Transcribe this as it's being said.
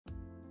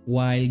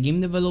While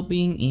game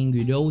developing in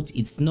Godot,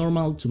 it's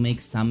normal to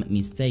make some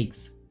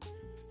mistakes.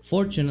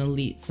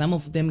 Fortunately, some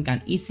of them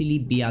can easily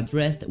be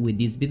addressed with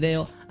this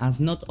video, as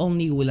not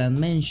only will I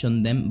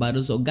mention them but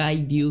also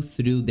guide you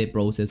through the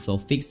process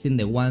of fixing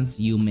the ones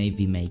you may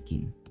be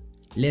making.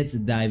 Let's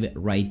dive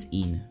right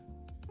in.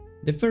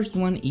 The first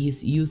one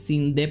is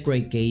using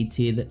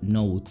deprecated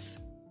nodes.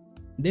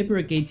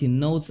 Deprecated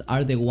nodes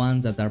are the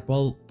ones that are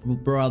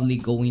probably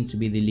going to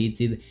be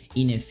deleted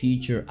in a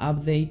future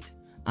update,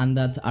 and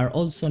that are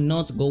also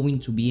not going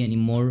to be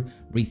anymore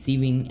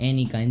receiving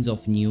any kinds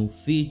of new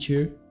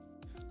feature,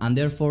 and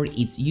therefore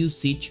its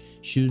usage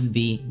should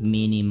be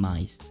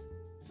minimized.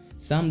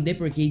 Some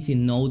deprecated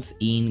nodes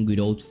in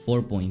Godot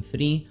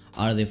 4.3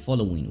 are the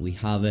following. We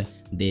have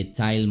the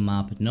tile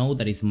map node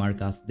that is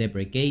marked as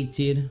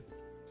deprecated,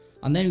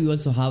 and then we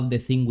also have the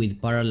thing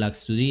with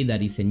parallax 2D,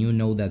 that is a new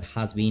node that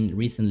has been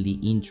recently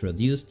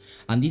introduced,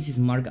 and this is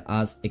marked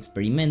as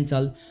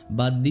experimental,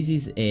 but this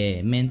is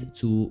meant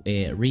to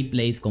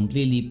replace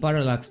completely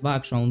parallax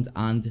background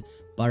and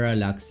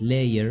parallax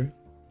layer.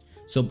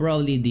 So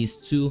probably these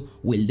two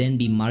will then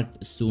be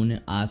marked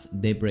soon as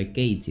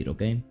deprecated,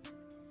 okay?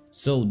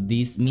 So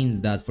this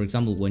means that, for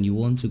example, when you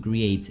want to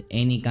create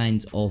any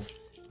kind of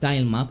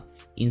tile map,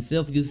 instead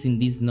of using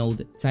this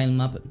node tile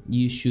map,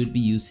 you should be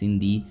using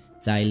the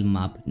tile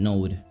map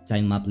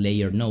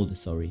layer node,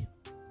 sorry.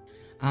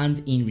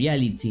 And in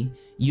reality,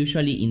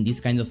 usually in this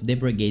kind of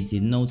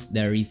deprecated nodes,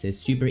 there is a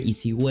super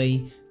easy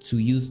way to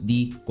use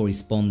the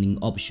corresponding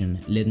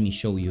option. Let me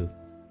show you.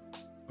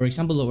 For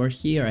example, over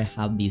here I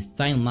have this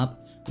tile map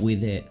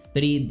with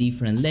 3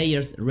 different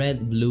layers,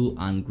 red, blue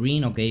and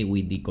green, okay,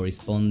 with the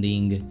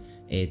corresponding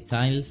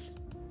tiles.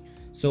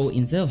 So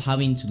instead of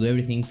having to do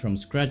everything from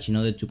scratch in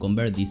order to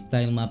convert this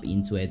tile map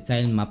into a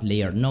tile map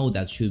layer node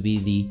that should be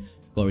the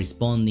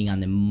corresponding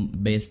and the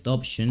best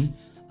option,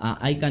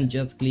 I can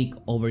just click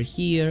over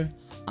here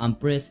and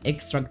press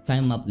extract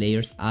tile map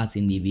layers as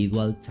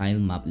individual tile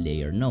map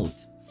layer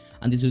nodes,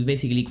 and this will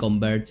basically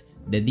convert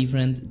the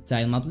different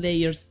tile map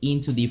layers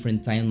into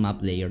different tile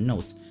map layer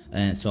nodes.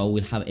 So I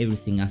will have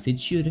everything as it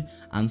should.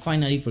 And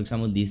finally, for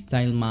example, this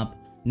tile map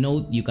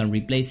node, you can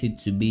replace it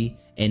to be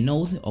a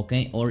node,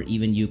 okay, or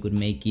even you could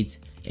make it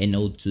a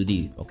node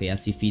 2D, okay,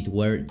 as if it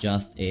were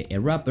just a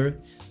wrapper.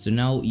 So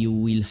now you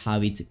will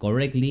have it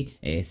correctly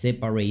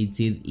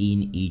separated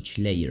in each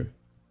layer.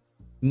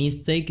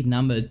 Mistake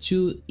number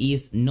 2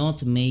 is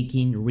not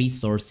making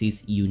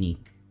resources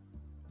unique.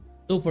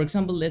 So for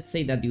example, let's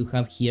say that you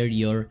have here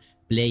your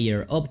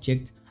player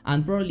object,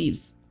 and probably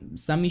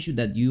some issue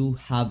that you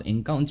have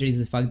encountered is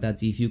the fact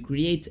that if you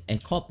create a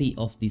copy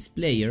of this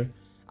player,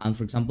 and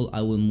for example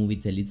I will move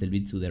it a little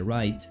bit to the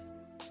right,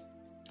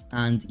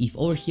 and if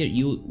over here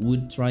you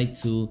would try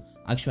to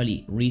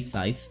actually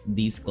resize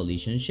this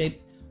collision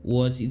shape,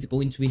 what is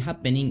going to be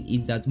happening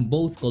is that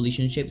both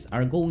collision shapes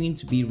are going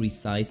to be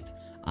resized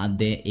at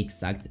the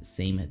exact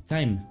same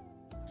time.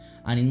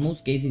 And in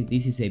most cases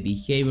this is a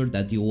behavior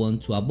that you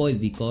want to avoid,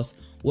 because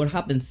what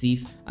happens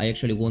if I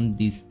actually want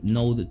this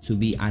node to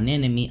be an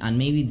enemy and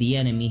maybe the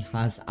enemy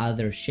has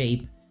other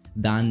shape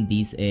than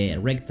this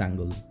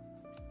rectangle?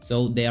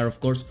 So there, of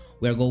course,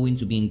 we are going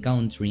to be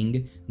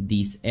encountering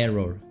this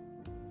error.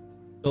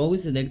 So I will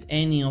select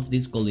any of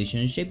these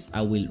collision shapes.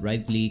 I will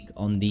right click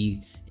on the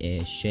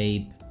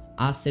shape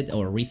asset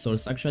or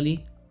resource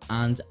actually,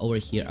 and over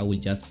here I will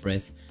just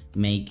press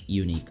make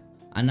unique.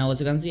 And now as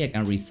you can see, I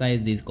can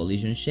resize this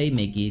collision shape,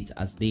 make it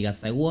as big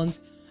as I want,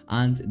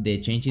 and the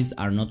changes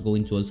are not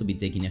going to also be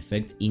taking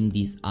effect in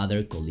this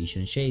other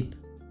collision shape.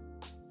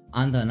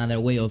 And another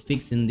way of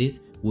fixing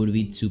this would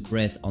be to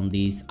press on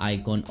this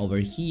icon over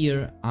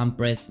here and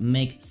press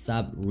make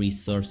sub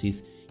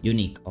resources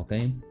unique,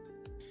 okay?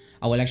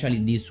 Actually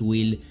this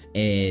will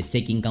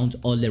take in count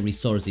all the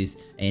resources,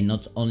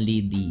 not only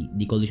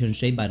the collision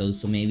shape but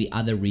also maybe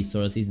other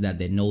resources that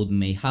the node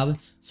may have.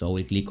 So I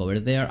will click over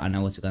there, and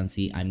now as you can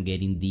see I'm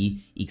getting the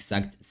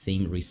exact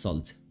same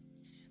result.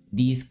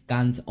 This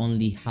can't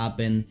only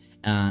happen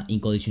in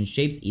collision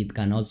shapes, it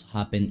can also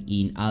happen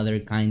in other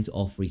kinds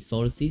of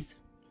resources,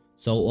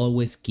 so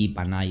always keep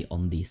an eye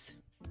on this.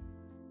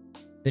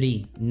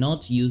 3.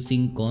 Not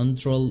using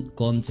control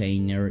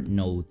container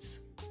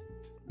nodes.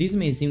 This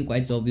may seem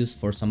quite obvious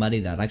for somebody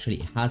that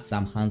actually has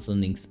some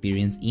hands-on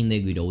experience in the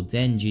Godot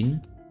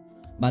engine,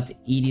 but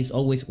it is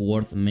always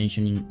worth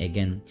mentioning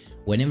again.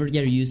 Whenever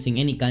you're using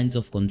any kinds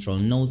of control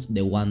nodes,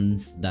 the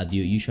ones that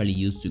you usually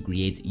use to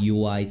create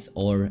UIs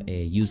or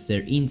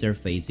user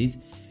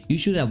interfaces, you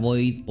should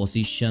avoid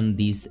position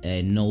these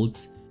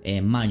nodes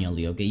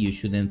manually, okay? You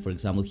shouldn't, for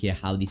example, here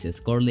have this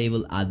score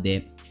label at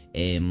the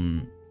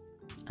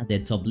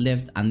top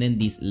left, and then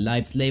this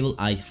lives label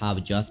I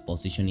have just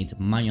positioned it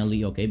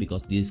manually, okay,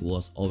 because this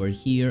was over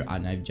here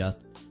and I've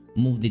just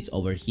moved it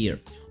over here.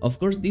 Of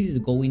course this is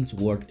going to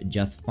work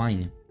just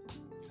fine,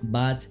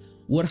 but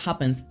what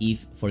happens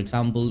if, for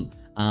example,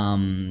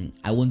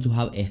 I want to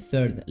have a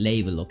third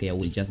label, okay? I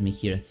will just make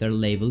here a third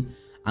label,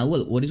 and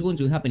well, what is going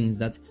to happen is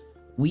that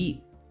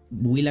we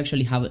will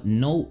actually have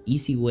no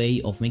easy way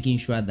of making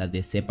sure that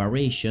the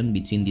separation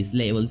between these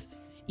labels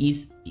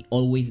is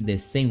always the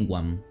same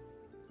one.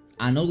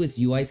 And always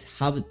UIs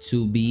have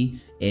to be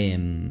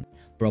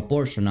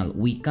proportional.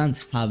 We can't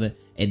have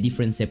a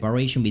different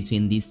separation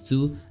between these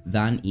two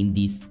than in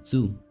these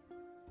two.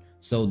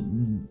 So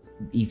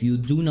if you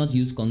do not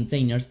use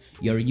containers,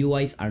 your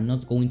UIs are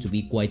not going to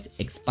be quite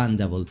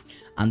expandable.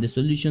 And the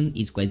solution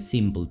is quite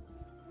simple.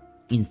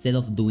 Instead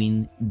of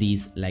doing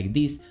this like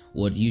this,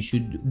 what you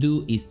should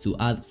do is to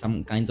add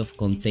some kinds of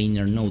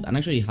container node, and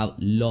actually have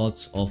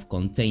lots of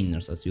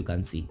containers, as you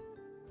can see.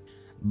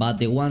 But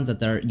the ones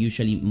that are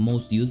usually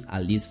most used,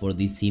 at least for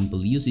these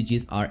simple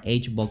usages, are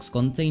HBox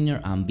container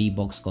and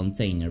BBox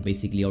container,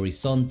 basically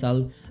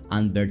horizontal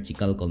and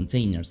vertical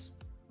containers.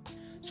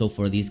 So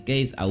for this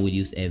case, I will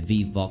use a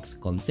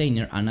VBox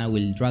container and I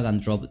will drag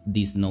and drop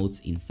these nodes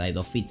inside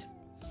of it.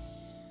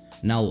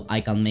 Now I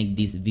can make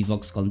this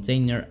VBox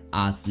container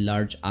as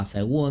large as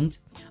I want,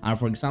 and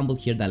for example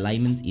here the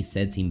alignment is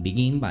set in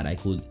begin, but I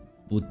could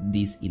put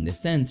this in the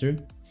center,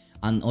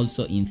 and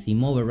also in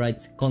theme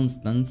overrides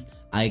constants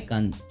I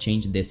can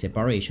change the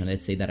separation.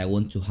 Let's say that I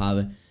want to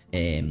have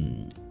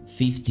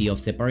 50 of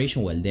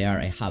separation, well there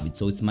I have it,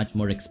 so it's much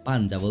more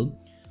expandable.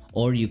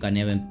 Or you can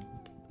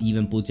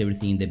even put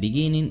everything in the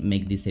beginning,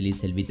 make this a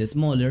little bit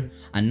smaller,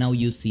 and now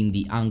using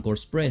the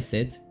anchors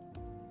preset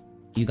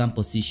you can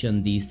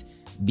position this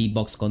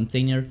VBox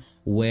container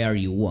where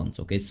you want.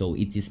 Okay, so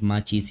it is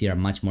much easier,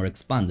 much more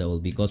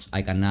expandable, because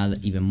I can add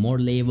even more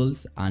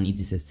labels and it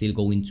is still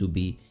going to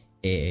be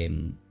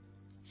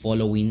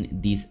following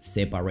this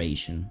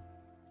separation.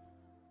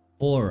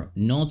 Or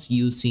not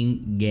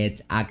using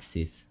get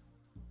axis.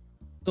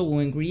 So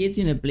when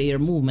creating a player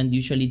movement,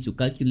 usually to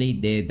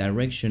calculate the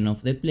direction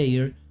of the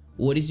player,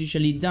 what is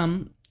usually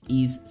done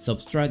is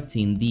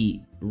subtracting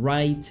the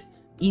right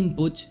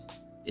input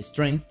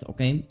strength,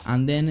 okay,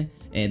 and then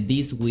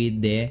this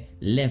with the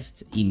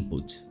left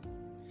input.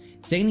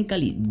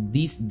 Technically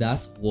this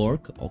does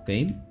work,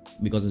 okay,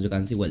 because as you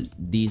can see, well,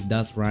 this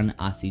does run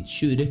as it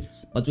should,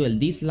 but well,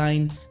 this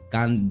line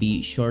can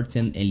be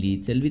shortened a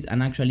little bit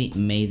and actually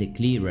made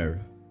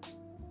clearer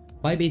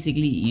by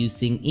basically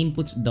using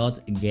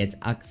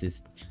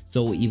inputs.getAxis.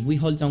 So if we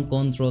hold down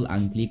Control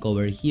and click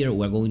over here,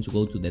 we're going to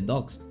go to the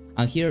docs,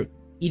 and here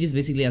it is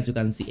basically, as you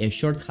can see, a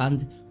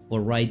shorthand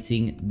for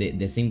writing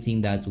the same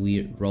thing that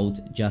we wrote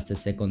just a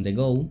second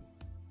ago.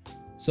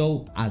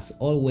 So as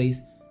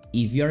always,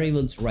 if you are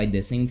able to write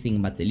the same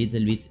thing but a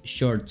little bit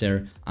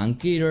shorter and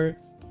clearer,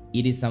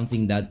 it is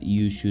something that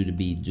you should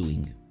be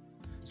doing.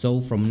 So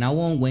from now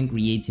on, when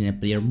creating a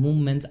player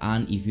movement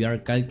and if you are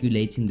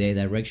calculating the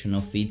direction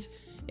of it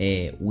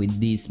with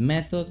this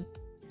method,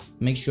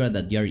 make sure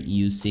that you are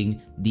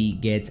using the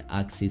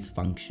getAxis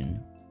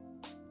function.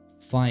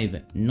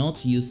 5.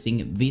 Not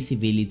using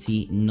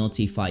visibility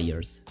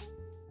notifiers.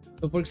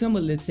 So for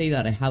example, let's say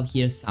that I have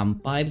here some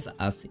pipes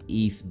as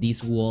if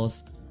this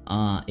was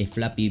a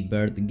Flappy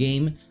Bird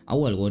game.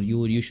 Well, what you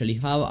would usually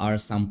have are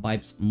some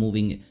pipes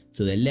moving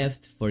to the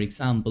left, for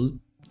example.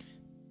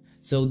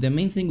 So the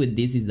main thing with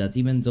this is that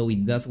even though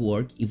it does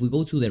work, if we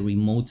go to the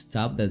remote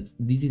tab, that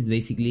this is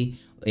basically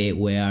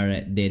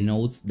where the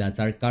nodes that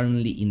are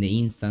currently in the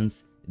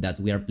instance that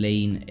we are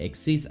playing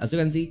exist. As you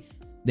can see,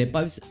 the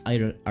pipes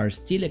are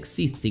still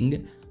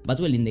existing, but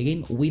well, in the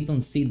game we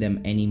don't see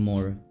them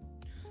anymore.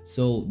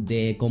 So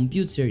the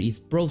computer is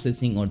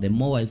processing, or the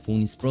mobile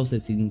phone is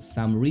processing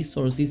some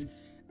resources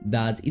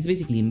that it's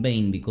basically in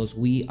vain because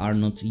we are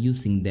not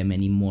using them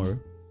anymore.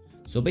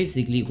 So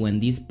basically, when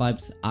these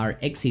pipes are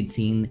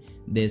exiting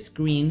the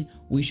screen,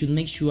 we should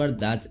make sure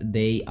that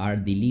they are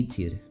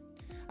deleted.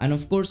 And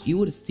of course, you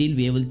would still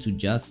be able to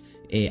just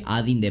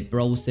add in the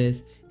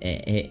process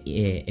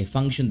a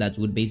function that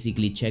would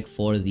basically check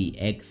for the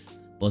X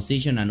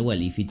position, and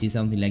well, if it is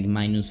something like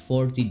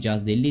 -40,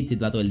 just delete it,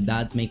 but well,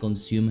 that may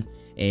consume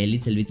a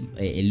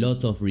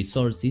lot of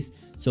resources.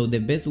 So the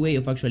best way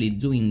of actually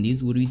doing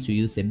this would be to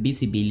use a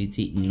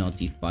visibility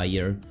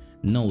notifier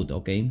node,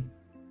 okay?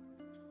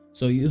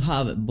 So you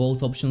have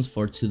both options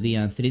for 2D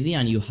and 3D,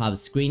 and you have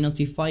screen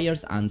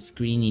notifiers and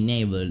screen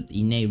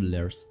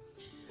enablers.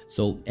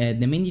 So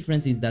the main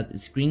difference is that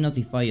screen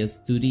notifiers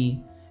 2D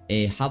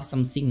have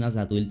some signals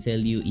that will tell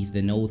you if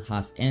the node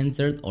has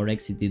entered or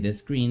exited the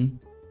screen,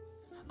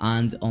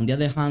 and on the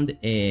other hand,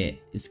 a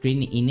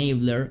screen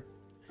enabler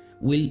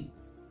will,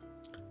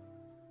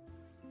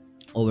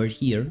 over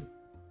here,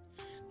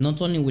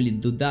 not only will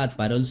it do that,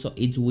 but also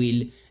it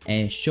will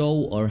show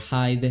or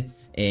hide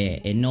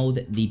a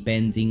node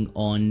depending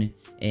on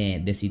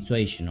the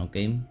situation,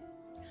 okay?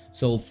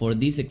 So for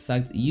this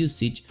exact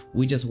usage,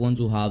 we just want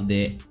to have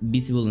the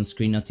visible on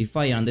screen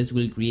notifier, and this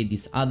will create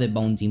this other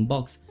bounding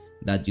box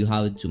that you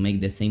have to make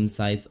the same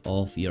size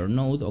of your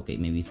node. Okay,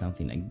 maybe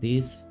something like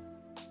this.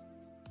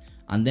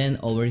 And then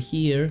over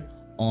here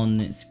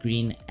on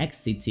screen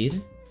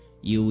exited,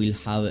 you will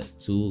have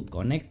to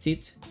connect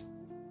it.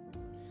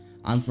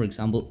 And for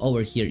example,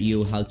 over here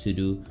you have to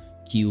do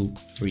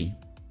Q3.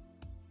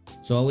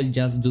 So I will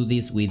just do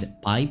this with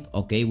pipe,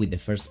 okay, with the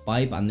first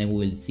pipe, and then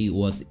we will see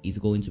what is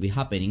going to be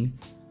happening.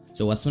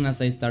 So as soon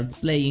as I start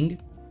playing,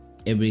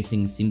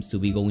 everything seems to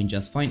be going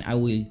just fine. I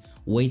will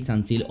wait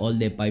until all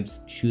the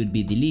pipes should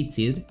be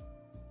deleted.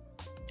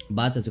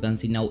 But as you can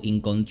see now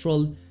in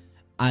control,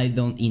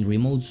 in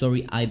remote,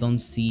 sorry, I don't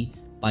see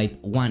pipe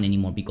 1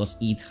 anymore because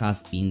it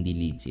has been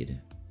deleted.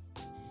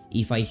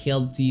 If I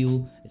helped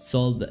you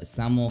solve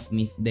some of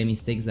the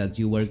mistakes that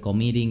you were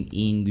committing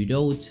in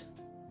Godot,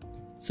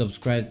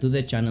 subscribe to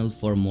the channel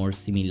for more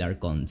similar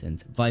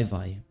content. Bye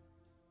bye.